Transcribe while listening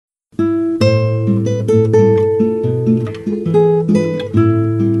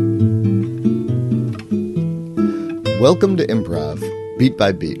Welcome to Improv, Beat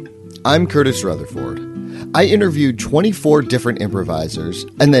by Beat. I'm Curtis Rutherford. I interviewed 24 different improvisers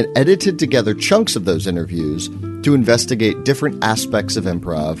and then edited together chunks of those interviews to investigate different aspects of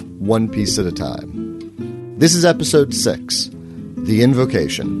improv, one piece at a time. This is episode 6, The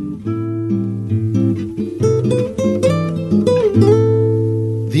Invocation.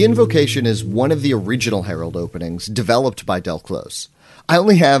 The Invocation is one of the original Herald openings developed by Del Close. I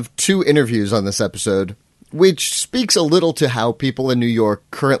only have 2 interviews on this episode, which speaks a little to how people in New York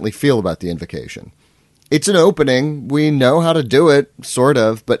currently feel about The Invocation. It's an opening, we know how to do it, sort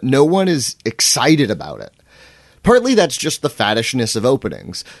of, but no one is excited about it. Partly that's just the faddishness of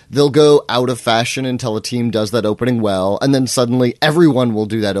openings. They'll go out of fashion until a team does that opening well, and then suddenly everyone will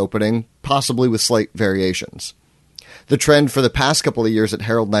do that opening, possibly with slight variations. The trend for the past couple of years at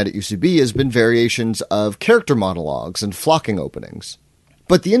Herald Night at UCB has been variations of character monologues and flocking openings.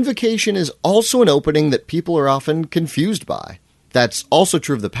 But The Invocation is also an opening that people are often confused by. That's also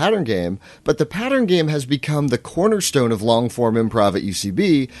true of the Pattern Game, but the Pattern Game has become the cornerstone of long-form improv at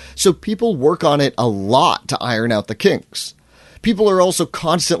UCB, so people work on it a lot to iron out the kinks. People are also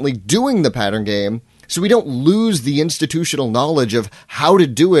constantly doing the Pattern Game, so we don't lose the institutional knowledge of how to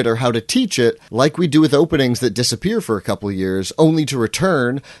do it or how to teach it like we do with openings that disappear for a couple of years, only to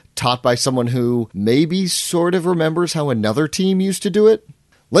return, taught by someone who maybe sort of remembers how another team used to do it.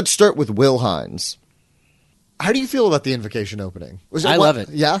 Let's start with Will Hines. How do you feel about the Invocation opening? I love it.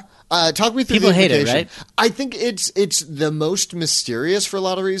 Yeah? Talk me through People the Invocation. hate it, right? I think it's the most mysterious for a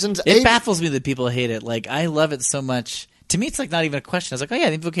lot of reasons. It baffles me that people hate it. Like, I love it so much. To me, it's like not even a question. I was like, oh yeah,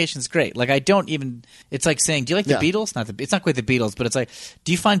 the Invocation's great. Like, I don't even. It's like saying, do you like the Beatles? It's not quite the Beatles, but it's like,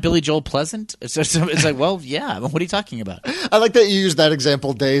 do you find Billy Joel pleasant? It's like, well, yeah. What are you talking about? I like that you use that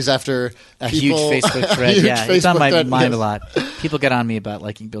example days after a huge Facebook thread. Yeah, it's on my mind a lot. People get on me about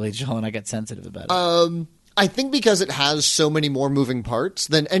liking Billy Joel, and I get sensitive about it. I think because it has so many more moving parts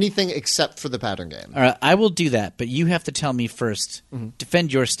than anything except for the Pattern Game. All right, I will do that, but you have to tell me first.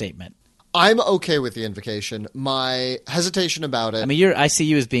 Defend your statement. I'm okay with the Invocation. My hesitation about it... I mean, I see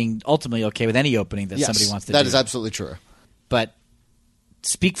you as being ultimately okay with any opening that somebody wants to do. That is absolutely true. But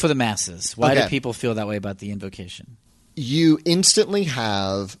speak for the masses. Why do people feel that way about the Invocation? You instantly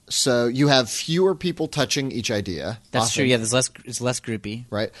have... So you have fewer people touching each idea. That's often. true, yeah. It's less groupy.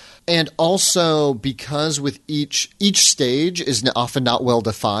 Right. And also because with each stage is often not well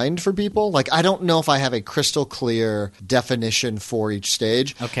defined for people. Like, I don't know if I have a crystal clear definition for each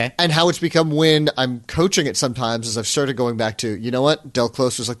stage. Okay. And how it's become when I'm coaching it sometimes is I've started going back to, you know what? Del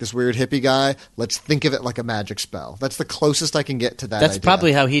Close was like this weird hippie guy. Let's think of it like a magic spell. That's the closest I can get to that That's idea.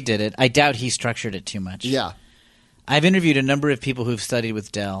 probably how he did it. I doubt he structured it too much. Yeah. I've interviewed a number of people who've studied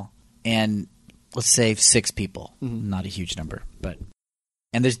with Del, and let's say 6 people. Not a huge number, but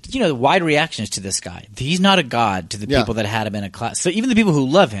and there's wide reactions to this guy. He's not a god to the people that had him in a class. So even the people who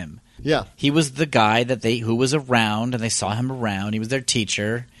love him, he was the guy who was around, and they saw him around. He was their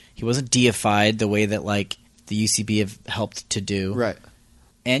teacher. He wasn't deified the way that like the UCB have helped to do. Right.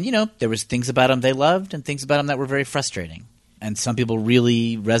 And there was things about him they loved, and things about him that were very frustrating. And some people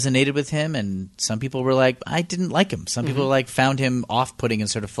really resonated with him, and some people were like, I didn't like him. Some people found him off-putting and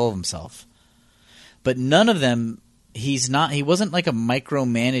sort of full of himself. But none of them, he wasn't like a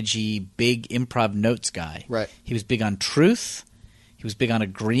micromanagey, big improv notes guy. Right. He was big on truth. He was big on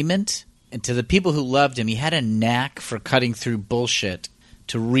agreement. And to the people who loved him, he had a knack for cutting through bullshit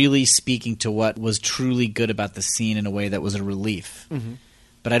to really speaking to what was truly good about the scene in a way that was a relief.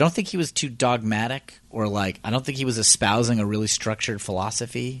 But I don't think he was too dogmatic or I don't think he was espousing a really structured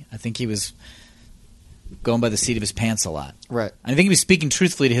philosophy. I think he was going by the seat of his pants a lot. Right. I think he was speaking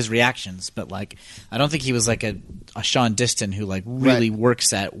truthfully to his reactions, but I don't think he was like a Sean Diston who really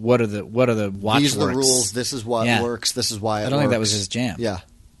works at what are the watch These are the works. rules. This is what works. This is why it works. I don't think that was his jam. Yeah.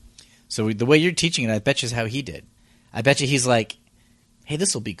 So the way you're teaching it, I bet you is how he did. I bet you he's like, hey,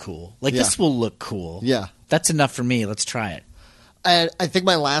 this will be cool. This will look cool. Yeah. That's enough for me. Let's try it. And I think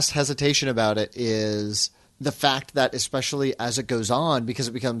my last hesitation about it is the fact that especially as it goes on, because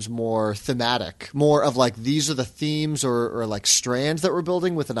it becomes more thematic, more of these are the themes or strands that we're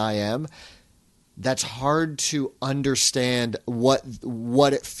building with an IM, that's hard to understand what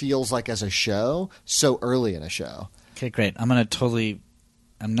it feels like as a show so early in a show. Okay, great. I'm now going to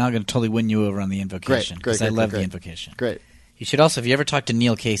totally win you over on the Invocation because I love the Invocation. Great. You should also, if you ever talk to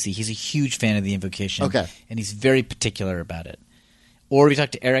Neil Casey, he's a huge fan of the Invocation. Okay. And he's very particular about it. Or if you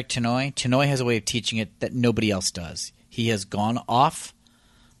talk to Eric Tenoy, Tenoy has a way of teaching it that nobody else does. He has gone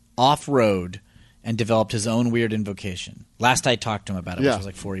off-road and developed his own weird invocation. Last I talked to him about it, which was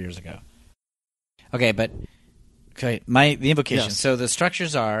like 4 years ago. Okay, the invocation. Yeah. So the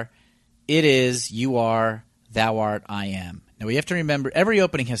structures are, you are thou art, I am. Now, we have to remember every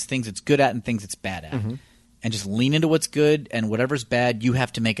opening has things it's good at and things it's bad at. Mm-hmm. And just lean into what's good, and whatever's bad, you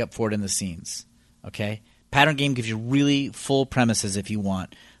have to make up for it in the scenes. Okay? Pattern game gives you really full premises if you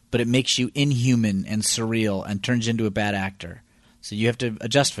want, but it makes you inhuman and surreal and turns you into a bad actor. So you have to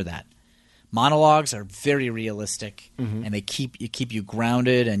adjust for that. Monologues are very realistic, mm-hmm. and they keep you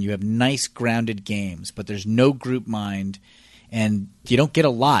grounded, and you have nice grounded games, but there's no group mind, and you don't get a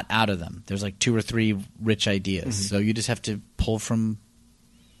lot out of them. There's like 2 or 3 rich ideas. Mm-hmm. So you just have to pull from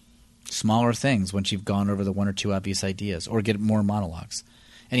smaller things once you've gone over the 1 or 2 obvious ideas, or get more monologues.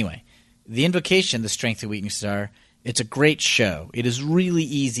 Anyway, the Invocation, the strengths and weaknesses are, it's a great show. It is really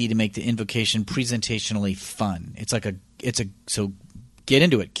easy to make the Invocation presentationally fun. So get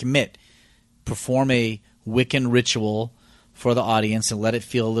into it, commit. Perform a Wiccan ritual for the audience and let it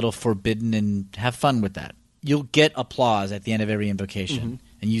feel a little forbidden and have fun with that. You'll get applause at the end of every Invocation, mm-hmm.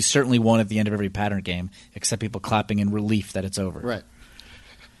 and you certainly won't at the end of every Pattern game, except people clapping in relief that it's over. Right.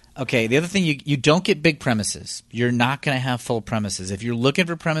 Okay, the other thing, you don't get big premises. You're not going to have full premises. If you're looking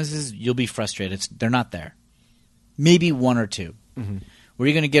for premises, you'll be frustrated. They're not there. Maybe 1 or 2. Mm-hmm. Where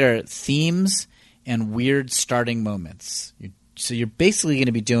you're going to get are themes and weird starting moments. So you're basically going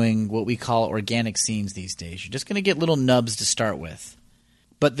to be doing what we call organic scenes these days. You're just going to get little nubs to start with.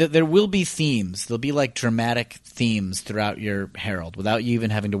 But there will be themes. There'll be like dramatic themes throughout your herald without you even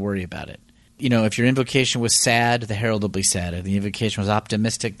having to worry about it. You know, if your Invocation was sad, the herald will be sad. If the Invocation was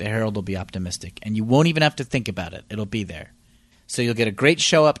optimistic, the herald will be optimistic. And you won't even have to think about it. It'll be there. So you'll get a great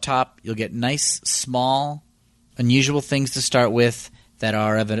show up top. You'll get nice, small, unusual things to start with that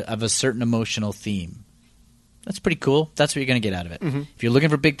are of a certain emotional theme. That's pretty cool. That's what you're going to get out of it. Mm-hmm. If you're looking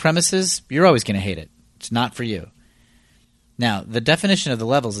for big premises, you're always going to hate it. It's not for you. Now, the definition of the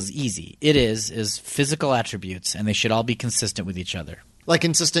levels is easy. It is physical attributes, and they should all be consistent with each other. Like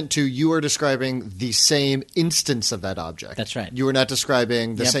consistent to you are describing the same instance of that object. That's right. You are not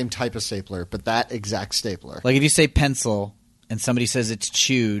describing the same type of stapler, but that exact stapler. Like if you say pencil and somebody says it's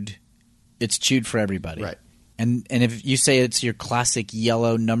chewed for everybody. Right. And if you say it's your classic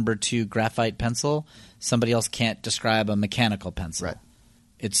yellow number 2 graphite pencil, somebody else can't describe a mechanical pencil. Right.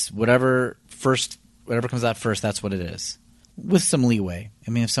 It's whatever comes out first, that's what it is. With some leeway.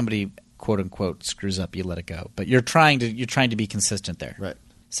 I mean, if somebody quote unquote screws up, you let it go. But you're trying to be consistent there. Right.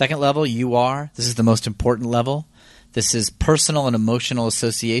 Second level, you are. This is the most important level. This is personal and emotional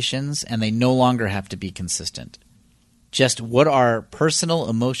associations, and they no longer have to be consistent. Just what are personal,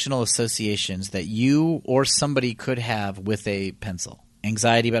 emotional associations that you or somebody could have with a pencil?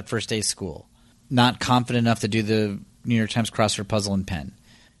 Anxiety about first day of school. Not confident enough to do the New York Times crossword puzzle in pen.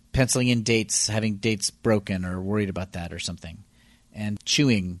 Penciling in dates, having dates broken or worried about that or something. And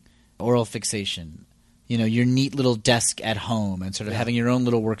chewing, oral fixation. You know, your neat little desk at home and sort of having your own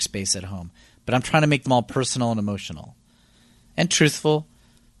little workspace at home. But I'm trying to make them all personal and emotional. And truthful.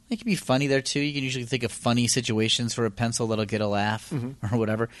 It can be funny there, too. You can usually think of funny situations for a pencil that'll get a laugh or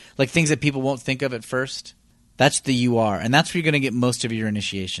whatever. Like things that people won't think of at first. That's the you are. And that's where you're going to get most of your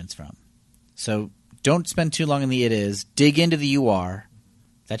initiations from. So don't spend too long in the it is. Dig into the you are.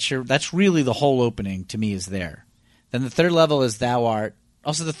 That's really the whole opening to me is there. Then the third level is thou art.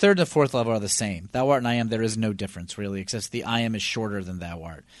 Also, the third and the fourth level are the same. Thou art and I am, there is no difference, really, except the I am is shorter than thou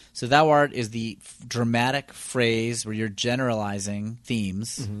art. So thou art is the dramatic phrase where you're generalizing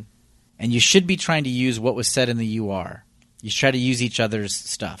themes, and you should be trying to use what was said in the you are. You try to use each other's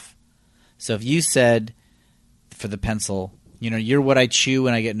stuff. So if you said, for the pencil, you know, you're what I chew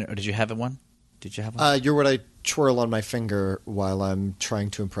when I get – or did you have one? Did you have one? You're what I twirl on my finger while I'm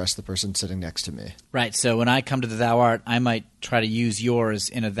trying to impress the person sitting next to me. Right. So when I come to the thou art, I might try to use yours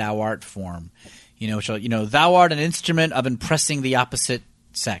in a thou art form. Thou art an instrument of impressing the opposite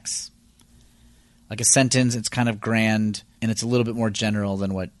sex. Like a sentence, it's kind of grand, and it's a little bit more general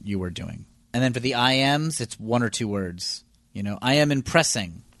than what you were doing. And then for the I ams, it's 1 or 2 words. You know, I am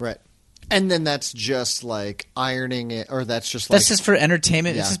impressing. Right. And then that's just like ironing it, or that's just for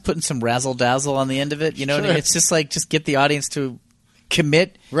entertainment. Yeah. It's just putting some razzle dazzle on the end of it. You know, what I mean? It's just like just get the audience to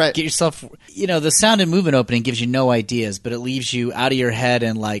commit. Right. Get yourself. You know, the sound and movement opening gives you no ideas, but it leaves you out of your head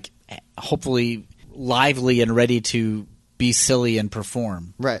and like hopefully lively and ready to be silly and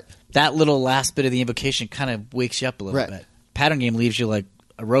perform. Right. That little last bit of the invocation kind of wakes you up a little bit. Pattern game leaves you like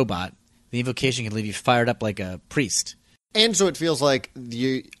a robot. The invocation can leave you fired up like a priest. And so it feels like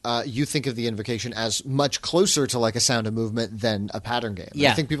you think of the invocation as much closer to like a sound and movement than a pattern game.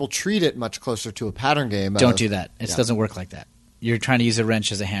 Yeah. I think people treat it much closer to a pattern game. Don't do that. It doesn't work like that. You're trying to use a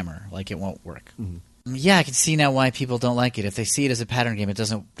wrench as a hammer. Like it won't work. Mm-hmm. Yeah, I can see now why people don't like it. If they see it as a pattern game, it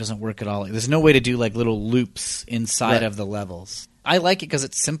doesn't work at all. There's no way to do like little loops inside of the levels. I like it because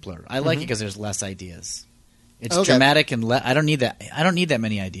it's simpler. I like it because there's less ideas. It's dramatic and I don't need that. I don't need that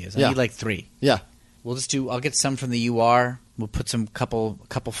many ideas. I need like 3. Yeah. We'll just do. I'll get some from the UR. We'll put some couple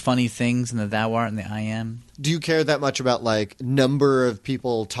funny things in the thou art and the I am. Do you care that much about like number of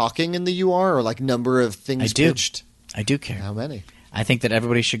people talking in the UR or like number of things pitched? I do care. How many? I think that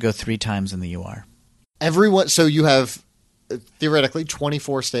everybody should go 3 times in the UR. Everyone. So you have theoretically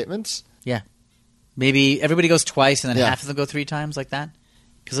 24 statements. Yeah. Maybe everybody goes twice and then half of them go 3 times like that.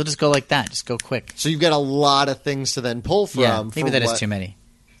 Because they'll just go like that. Just go quick. So you've got a lot of things to then pull from. Yeah, maybe that is too many.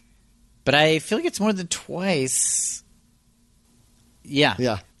 But I feel like it's more than twice. Yeah.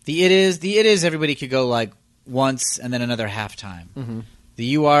 Yeah. The it is everybody could go like once and then another half time. Mm-hmm.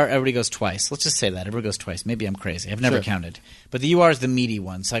 The UR, everybody goes twice. Let's just say that. Everybody goes twice. Maybe I'm crazy. I've never counted. But the UR is the meaty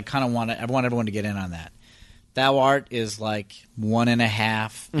one, so I kind of want everyone to get in on that. Thou art is like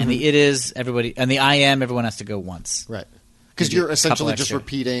 1.5, and the it is everybody, and the I am everyone has to go once. Right. Because you're essentially just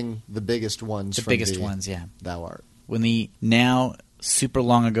repeating the biggest ones. The biggest ones, yeah. Thou art. When the now super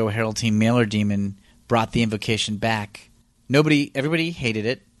long ago Herald Team Mailer Demon brought the invocation back, everybody hated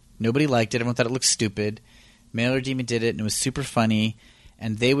it. Nobody liked it. Everyone thought it looked stupid. Mailer Demon did it, and it was super funny.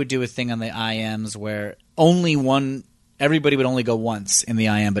 And they would do a thing on the IMs where everybody would only go once in the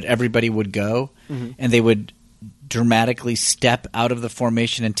IM, but everybody would go, and they would dramatically step out of the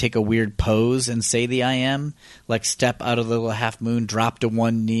formation and take a weird pose and say the I am, like step out of the little half moon, drop to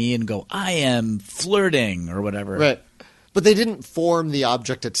one knee and go, I am flirting or whatever. Right. But they didn't form the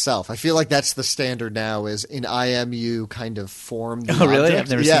object itself. I feel like that's the standard now is in IM you kind of form the object. Oh, really? I've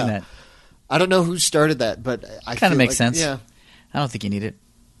never seen that. I don't know who started that, but I kind of makes sense. Yeah. I don't think you need it.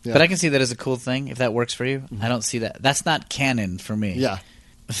 Yeah. But I can see that as a cool thing if that works for you. I don't see that. That's not canon for me. Yeah.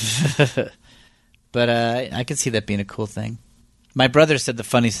 But I can see that being a cool thing. My brother said the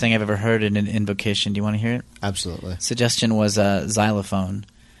funniest thing I've ever heard in an invocation. Do you want to hear it? Absolutely. Suggestion was a xylophone,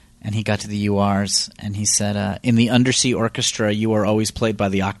 and he got to the URs, and he said, in the undersea orchestra, you are always played by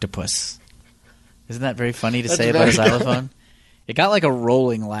the octopus. Isn't that very funny to say about a xylophone? It got like a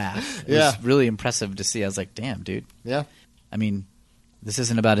rolling laugh. It was really impressive to see. I was like, damn, dude. Yeah. I mean, this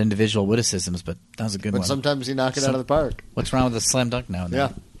isn't about individual witticisms, but that was a good one. But sometimes you knock it out of the park. What's wrong with a slam dunk now and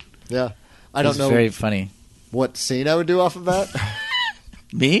then? Yeah. I don't know. Very funny. What scene I would do off of that?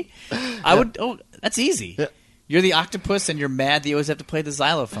 Me? I would. Oh, that's easy. Yeah. You're the octopus, and you're mad that you always have to play the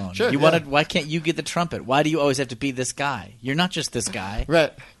xylophone. Sure. Why can't you get the trumpet? Why do you always have to be this guy? You're not just this guy.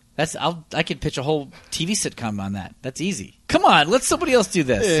 Right. I could pitch a whole TV sitcom on that. That's easy. Come on, let somebody else do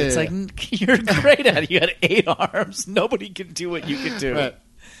this. It's like you're great at it. You had 8 arms. Nobody can do what you can do. Right.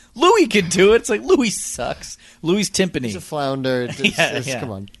 Louis can do it. It's like Louis sucks. Louis timpani. He's a flounder.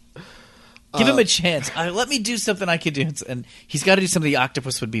 Come on. Give him a chance. Let me do something I can do. And he's got to do something the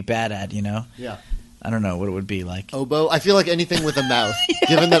octopus would be bad at, you know? Yeah. I don't know what it would be like. Oboe? I feel like anything with a mouth,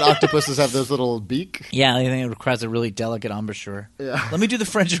 given that octopuses have those little beak. Yeah, I think it requires a really delicate embouchure. Yeah. Let me do the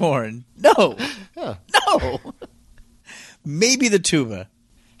French horn. No. Yeah. No. Maybe the tuba.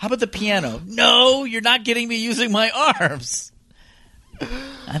 How about the piano? No, you're not getting me using my arms.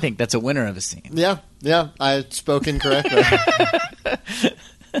 I think that's a winner of a scene. Yeah. I spoke incorrectly.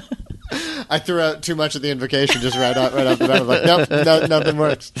 I threw out too much of the invocation just right off the bat. I was like, nope, nothing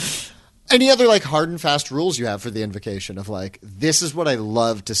works. Any other like hard and fast rules you have for the invocation of like, this is what I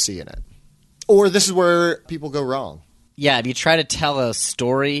love to see in it? Or this is where people go wrong? Yeah, if you try to tell a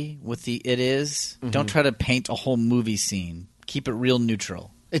story with the it is, don't try to paint a whole movie scene. Keep it real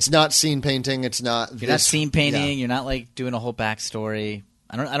neutral. It's not scene painting. It's not. You're not scene painting. Yeah. You're not like doing a whole backstory.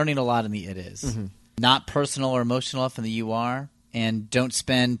 I don't need a lot in the it is. Mm-hmm. Not personal or emotional enough in the you are. And don't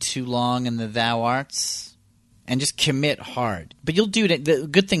spend too long in the thou arts, and just commit hard. But you'll do it. The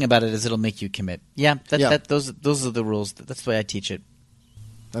good thing about it is it'll make you commit. Yeah, those are the rules. That's the way I teach it.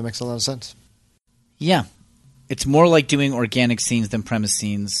 That makes a lot of sense. Yeah, it's more like doing organic scenes than premise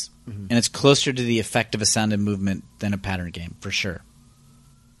scenes, and it's closer to the effect of a sound and movement than a pattern game for sure.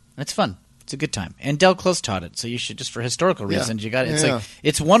 And it's fun. It's a good time. And Del Close taught it, so you should, just for historical reasons, you got it. It's like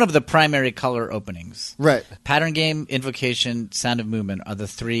it's one of the primary color openings. Right. Pattern game, invocation, sound of movement are the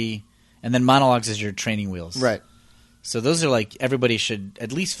 3, and then monologues is your training wheels. Right. So those are like everybody should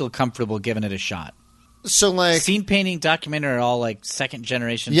at least feel comfortable giving it a shot. So like scene painting, documentary are all like second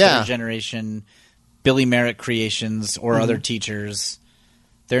generation, third generation, Billy Merritt creations or other teachers.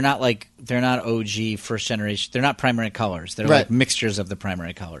 They're not OG first generation. They're not primary colors. They're like mixtures of the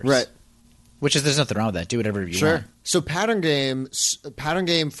primary colors. Right. Which is, there's nothing wrong with that. Do whatever you want. So pattern game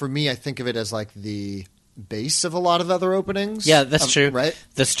for me, I think of it as like the base of a lot of other openings. Yeah, that's true. Right?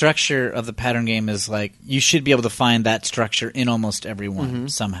 The structure of the pattern game is like, you should be able to find that structure in almost every one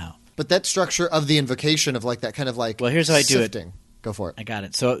somehow. But that structure of the invocation of like that kind of like well, here's how I do sifting. it. Go for it. I got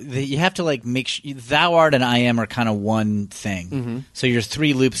it. So you have to like make sure thou art and I am are kind of one thing. Mm-hmm. So your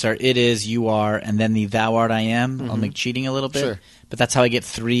 3 loops are it is, you are, and then the thou art, I am. Mm-hmm. I'll make cheating a little bit. Sure. But that's how I get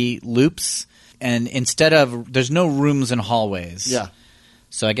 3 loops. And instead of, there's no rooms and hallways. Yeah.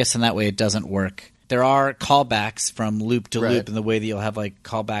 So I guess in that way it doesn't work. There are callbacks from loop to Right. loop in the way that you'll have like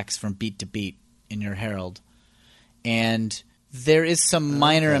callbacks from beat to beat in your herald. And there is some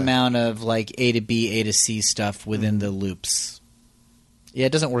minor amount of like A to B, A to C stuff within the loops. Yeah,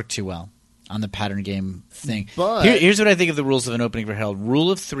 it doesn't work too well on the pattern game thing. But Here's what I think of the rules of an opening for Herald.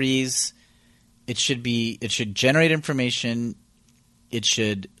 Rule of 3s, it should generate information, it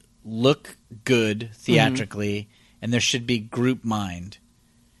should look good theatrically, and there should be group mind.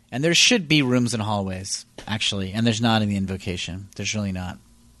 And there should be rooms and hallways, actually, and there's not in the invocation. There's really not.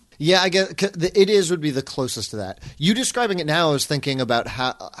 Yeah, I guess the it is would be the closest to that. You describing it now, I was thinking about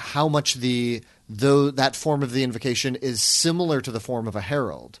how much that form of the invocation is similar to the form of a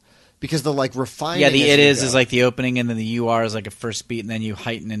herald, because the like refining. Yeah, the as it you is go. like the opening, and then the you are is like a first beat, and then you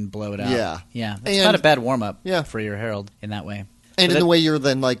heighten and blow it out. Yeah. That's And- not a bad warm up Yeah. for your herald in that way. and But in that- the way you're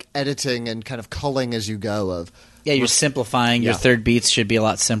then like editing and kind of culling as you go. Of Yeah, you're simplifying. Your Yeah. third beats should be a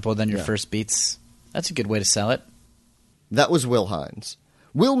lot simpler than your Yeah. first beats. That's a good way to sell it. that was Will Hines.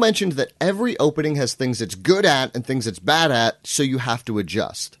 Will mentioned that every opening has things it's good at and things it's bad at, so you have to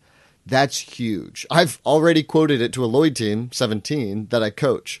adjust. That's huge. I've already quoted it to a Lloyd team, 17, that I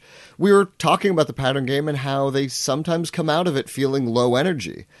coach. We were talking about the pattern game and how they sometimes come out of it feeling low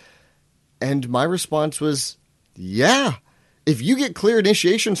energy. And my response was, yeah. If you get clear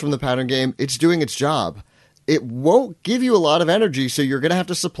initiations from the pattern game, it's doing its job. It won't give you a lot of energy, so you're going to have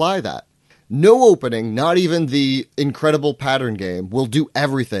to supply that. No opening, not even the incredible pattern game, will do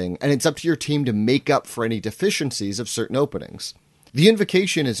everything, and it's up to your team to make up for any deficiencies of certain openings. The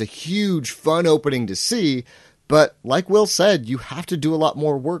invocation is a huge, fun opening to see, but like Will said, you have to do a lot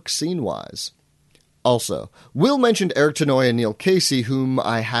more work scene-wise. Also, Will mentioned Eric Tenoy and Neil Casey, whom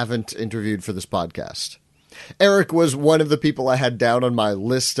I haven't interviewed for this podcast. Eric was one of the people I had down on my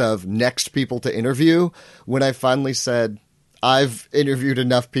list of next people to interview when I finally said, I've interviewed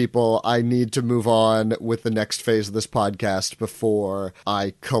enough people. I need to move on with the next phase of this podcast before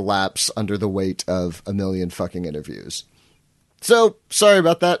I collapse under the weight of a million fucking interviews. So, sorry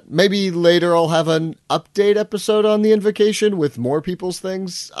about that. Maybe later I'll have an update episode on the invocation with more people's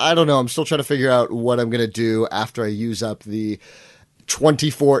things. I don't know. I'm still trying to figure out what I'm going to do after I use up the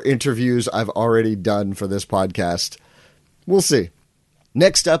 24 interviews I've already done for this podcast. We'll see.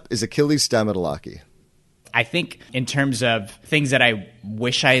 Next up is Achilles Stamatilaki. I think in terms of things that I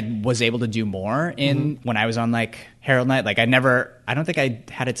wish I was able to do more in when I was on like Herald Night, like I don't think I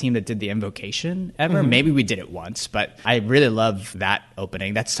had a team that did the invocation ever. Maybe we did it once, but I really love that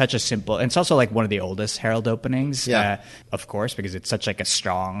opening. That's such a simple, and it's also like one of the oldest Herald openings, of course, because it's such like a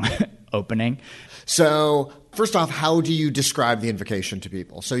strong opening. So, first off, how do you describe the invocation to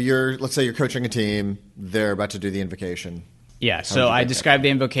people? So let's say you're coaching a team, they're about to do the invocation. Yeah, so I describe the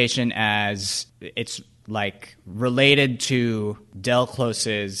invocation as it's like related to Del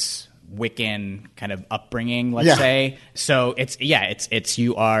Close's Wiccan kind of upbringing, let's say. So it's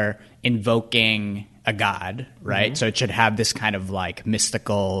you are invoking a god, right? So it should have this kind of like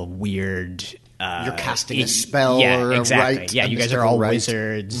mystical, weird. You're casting a spell, yeah, or exactly. a rite. Yeah, a you guys are mystical all rite.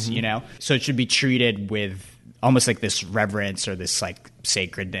 wizards, you know. So it should be treated with almost like this reverence or this like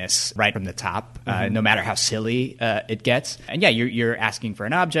sacredness right from the top, no matter how silly it gets. And yeah, you're asking for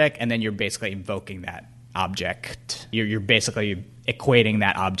an object, and then you're basically invoking that object. You're basically equating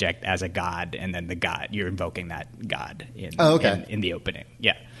that object as a god, and then the god, you're invoking that god in the opening.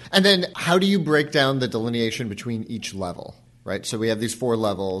 Yeah. And then how do you break down the delineation between each level, right? So we have these 4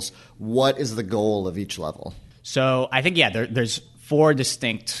 levels. What is the goal of each level? So I think, there's 4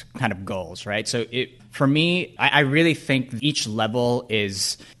 distinct kind of goals, right? So for me, I really think each level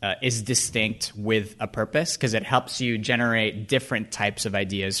is distinct with a purpose, because it helps you generate different types of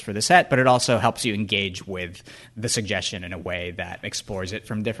ideas for the set, but it also helps you engage with the suggestion in a way that explores it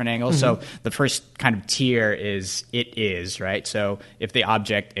from different angles. So the first kind of tier is it is, right? So if the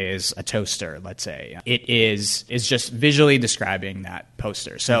object is a toaster, let's say, it is just visually describing that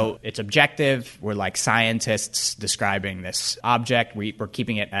poster. So it's objective. We're like scientists describing this object. We're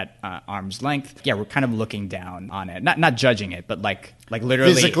keeping it at arm's length. Yeah, we're kind of looking down on it, not judging it, but like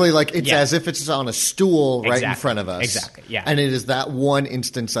literally Physically, like it's as if it's on a stool right in Exactly. front of us. Exactly, yeah. And it is that one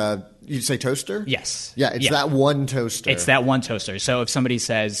instance of you'd say toaster? Yes. Yeah, it's that one toaster. It's that one toaster. So if somebody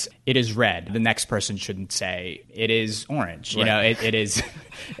says it is red, the next person shouldn't say it is orange. You know, it is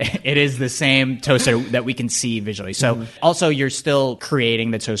it is the same toaster that we can see visually. So also you're still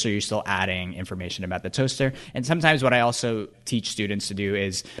creating the toaster, you're still adding information about the toaster. And sometimes what I also teach students to do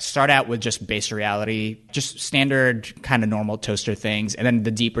is start out with just base reality, just standard kind of normal toaster things. And then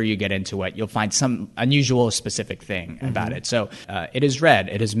the deeper you get into it, you'll find some unusual specific thing about it. So it is red,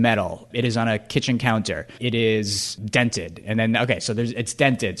 it is metal, it is on a kitchen counter, it is dented. And then, okay, so it's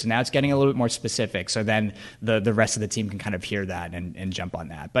dented. So now it's getting a little bit more specific. So then the rest of the team can kind of hear that and jump on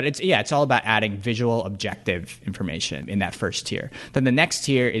that. But it's all about adding visual objective information in that first tier. Then the next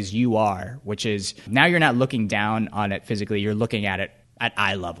tier is UR, which is now you're not looking down on it physically, you're looking at it at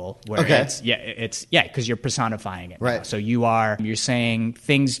eye level, where it's because you're personifying it. Right. Now. So you're saying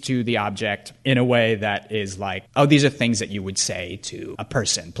things to the object in a way that is like, oh, these are things that you would say to a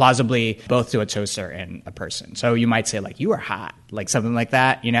person, plausibly both to a toaster and a person. So you might say like, you are hot, like something like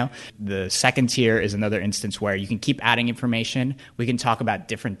that, you know? The second tier is another instance where you can keep adding information. We can talk about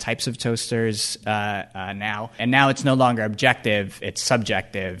different types of toasters now. And now it's no longer objective, it's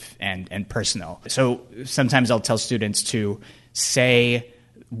subjective and personal. So sometimes I'll tell students to say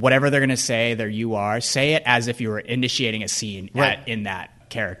whatever they're going to say, their UR, say it as if you were initiating a scene in that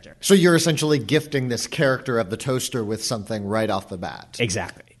character. So you're essentially gifting this character of the toaster with something right off the bat.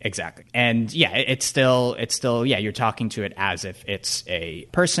 Exactly. And yeah, it's still, you're talking to it as if it's a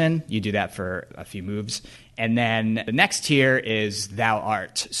person. You do that for a few moves. And then the next tier is thou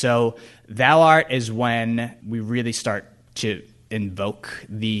art. So thou art is when we really start to invoke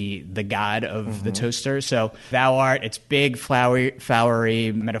the god of the toaster. So thou art, it's big,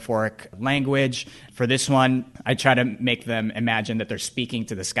 flowery, metaphoric language. For this one, I try to make them imagine that they're speaking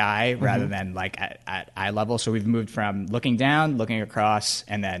to the sky rather than like at eye level. So we've moved from looking down, looking across,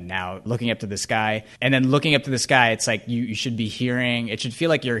 and then now looking up to the sky. And then looking up to the sky, it's like you should be hearing, it should feel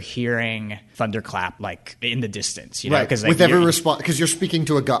like you're hearing thunderclap like in the distance. You know? Right, Like, with every response, because you're speaking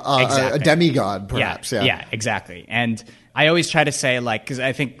to a demigod, perhaps. Yeah, exactly. And I always try to say, like, because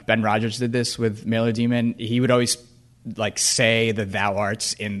I think Ben Rogers did this with Mailer Demon, he would always like say the thou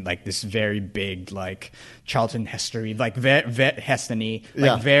arts in like this very big like Charlton Heston, like Heston-y,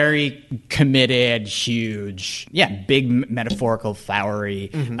 like very committed, huge, big metaphorical, flowery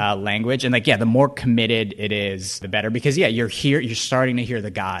language. And like, the more committed it is, the better, because you're starting to hear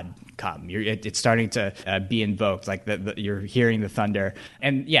the god come. It's starting to be invoked, like you're hearing the thunder.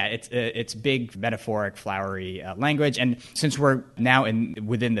 And it's big, metaphoric, flowery language. And since we're now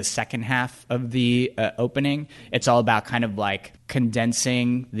within the second half of the opening, it's all about kind of like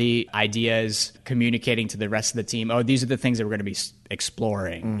condensing the ideas, communicating to the rest of the team, oh, these are the things that we're going to be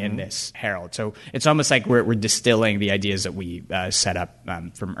exploring in this herald. So it's almost like we're distilling the ideas that we set up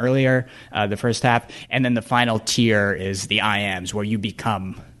from earlier, the first half. And then the final tier is the I ams, where you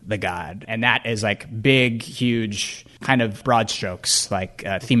become the god. And that is like big, huge, kind of broad strokes, like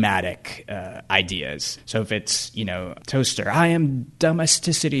thematic ideas. So if it's, toaster, I am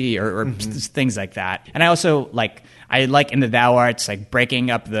domesticity, or things like that. And I also like in the thou arts, like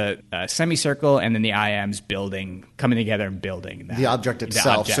breaking up the semicircle, and then the I ams coming together and building that. The object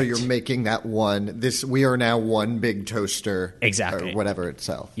itself. So you're making that one, we are now one big toaster. Exactly. Or whatever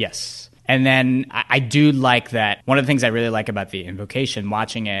itself. Yes. And then I do like that. One of the things I really like about the invocation,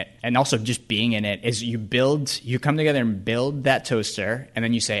 watching it, and also just being in it, is you come together and build that toaster, and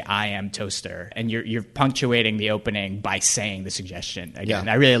then you say, I am toaster. And you're punctuating the opening by saying the suggestion again.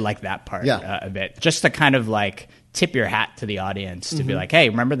 Yeah. I really like that part of it. Just to kind of like tip your hat to the audience to be like, hey,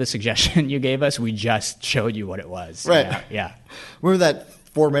 remember the suggestion you gave us? We just showed you what it was. Right. Yeah. Remember that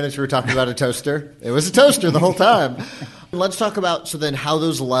 4 minutes we were talking about a toaster? It was a toaster the whole time. Let's talk about, how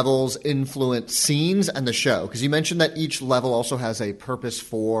those levels influence scenes and the show. Because you mentioned that each level also has a purpose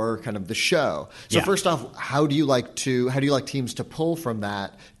for kind of the show. So first off, how do you like teams to pull from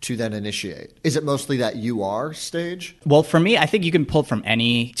that to then initiate? Is it mostly that UR stage? Well, for me, I think you can pull from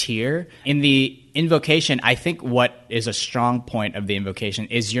any tier. In the invocation, I think what is a strong point of the invocation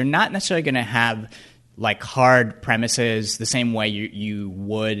is you're not necessarily going to have like hard premises the same way you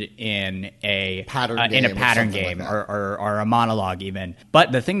would in a pattern game or a monologue even.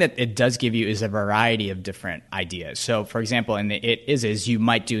 But the thing that it does give you is a variety of different ideas. So, for example, in the It Is you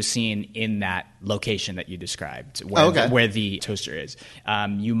might do a scene in that location that you described where the toaster is.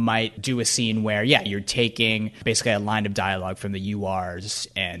 You might do a scene where, you're taking basically a line of dialogue from the URs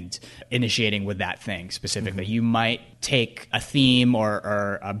and initiating with that thing specifically. You might take a theme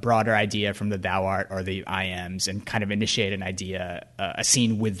or a broader idea from the thou art or the I ams and kind of initiate an idea, a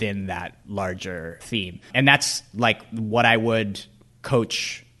scene within that larger theme. And that's like what I would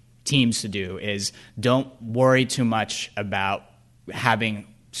coach teams to do is don't worry too much about having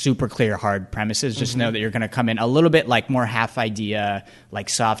super clear hard premises. Just know that you're going to come in a little bit like more half idea, like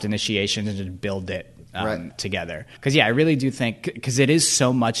soft initiations, and just build it together. Because I really do think, because it is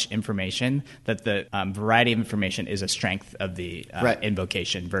so much information, that the variety of information is a strength of the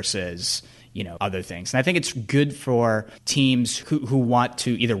invocation versus other things. And I think it's good for teams who want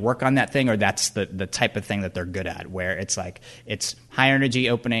to either work on that thing, or that's the type of thing that they're good at, where it's like it's high energy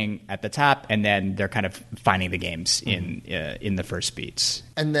opening at the top, and then they're kind of finding the games in the first beats.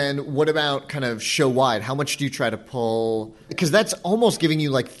 And then what about kind of show wide? How much do you try to pull? Because that's almost giving you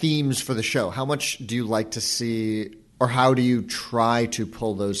like themes for the show. How much do you like to see, or how do you try to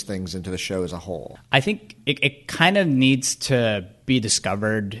pull those things into the show as a whole? I think it kind of needs to be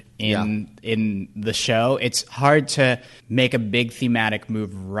discovered in the show. It's hard to make a big thematic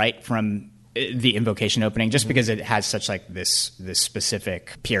move right from the invocation opening, just because it has such like this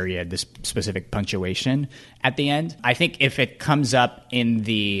specific period, this specific punctuation at the end. I think if it comes up in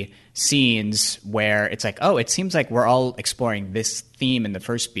the scenes where it's like, oh, it seems like we're all exploring this theme in the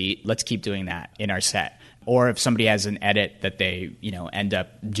first beat, let's keep doing that in our set. Or if somebody has an edit that they, end up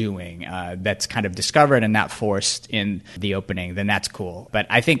doing that's kind of discovered and not forced in the opening, then that's cool. But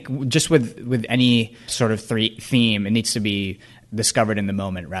I think just with any sort of theme, it needs to be discovered in the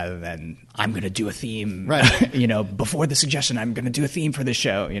moment rather than I'm going to do a theme, before the suggestion, I'm going to do a theme for the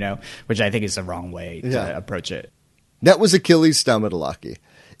show, which I think is the wrong way to approach it. That was Achilles Staumatilaki.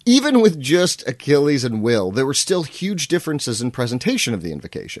 Even with just Achilles and Will, there were still huge differences in presentation of the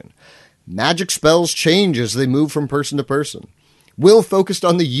invocation. Magic spells change as they move from person to person. Will focused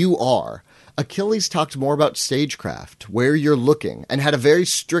on the you are. Achilles talked more about stagecraft, where you're looking, and had a very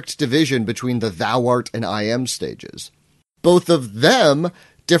strict division between the thou art and I am stages. Both of them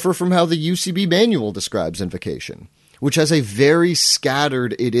differ from how the UCB manual describes invocation, which has a very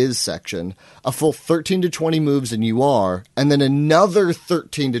scattered it is section, a full 13 to 20 moves in you are, and then another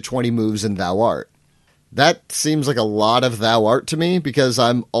 13 to 20 moves in thou art. That seems like a lot of thou art to me, because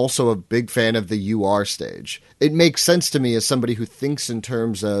I'm also a big fan of the you are stage. It makes sense to me as somebody who thinks in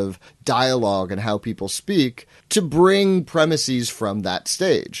terms of dialogue and how people speak to bring premises from that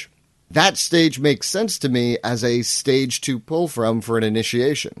stage. That stage makes sense to me as a stage to pull from for an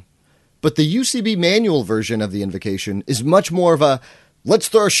initiation. But the UCB manual version of the invocation is much more of a let's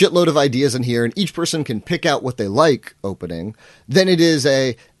throw a shitload of ideas in here and each person can pick out what they like opening than it is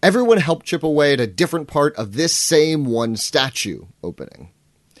a everyone help chip away at a different part of this same one statue opening.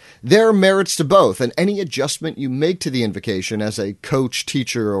 There are merits to both, and any adjustment you make to the invocation as a coach,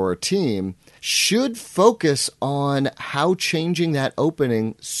 teacher, or a team should focus on how changing that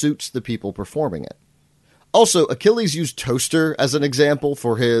opening suits the people performing it. Also, Achilles used Toaster as an example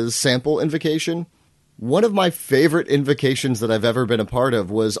for his sample invocation. One of my favorite invocations that I've ever been a part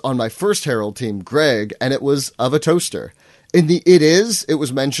of was on my first Herald team, Greg, and it was of a toaster. In the it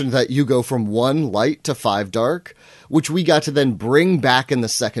was mentioned that you go from 1 light to 5 dark, which we got to then bring back in the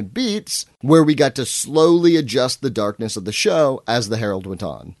second beats, where we got to slowly adjust the darkness of the show as the Herald went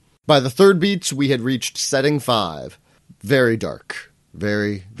on. By the third beats, we had reached setting 5. Very dark.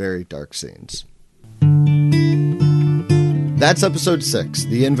 Very, very dark scenes. That's episode 6,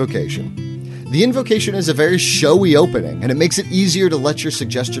 The Invocation. The Invocation is a very showy opening, and it makes it easier to let your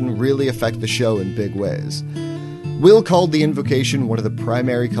suggestion really affect the show in big ways. Will called the Invocation one of the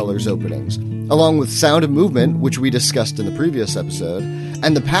primary colors openings, along with Sound and Movement, which we discussed in the previous episode,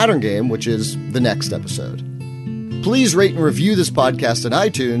 and the Pattern Game, which is the next episode. Please rate and review this podcast on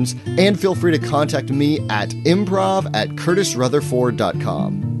iTunes, and feel free to contact me at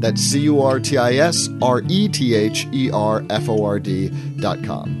improv@curtisrutherford.com. That's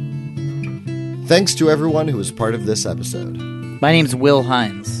CurtisRetherford.com. Thanks to everyone who was part of this episode. My name's Will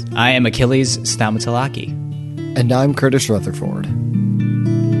Hines. I am Achilles Staumatilaki. And I'm Curtis Rutherford.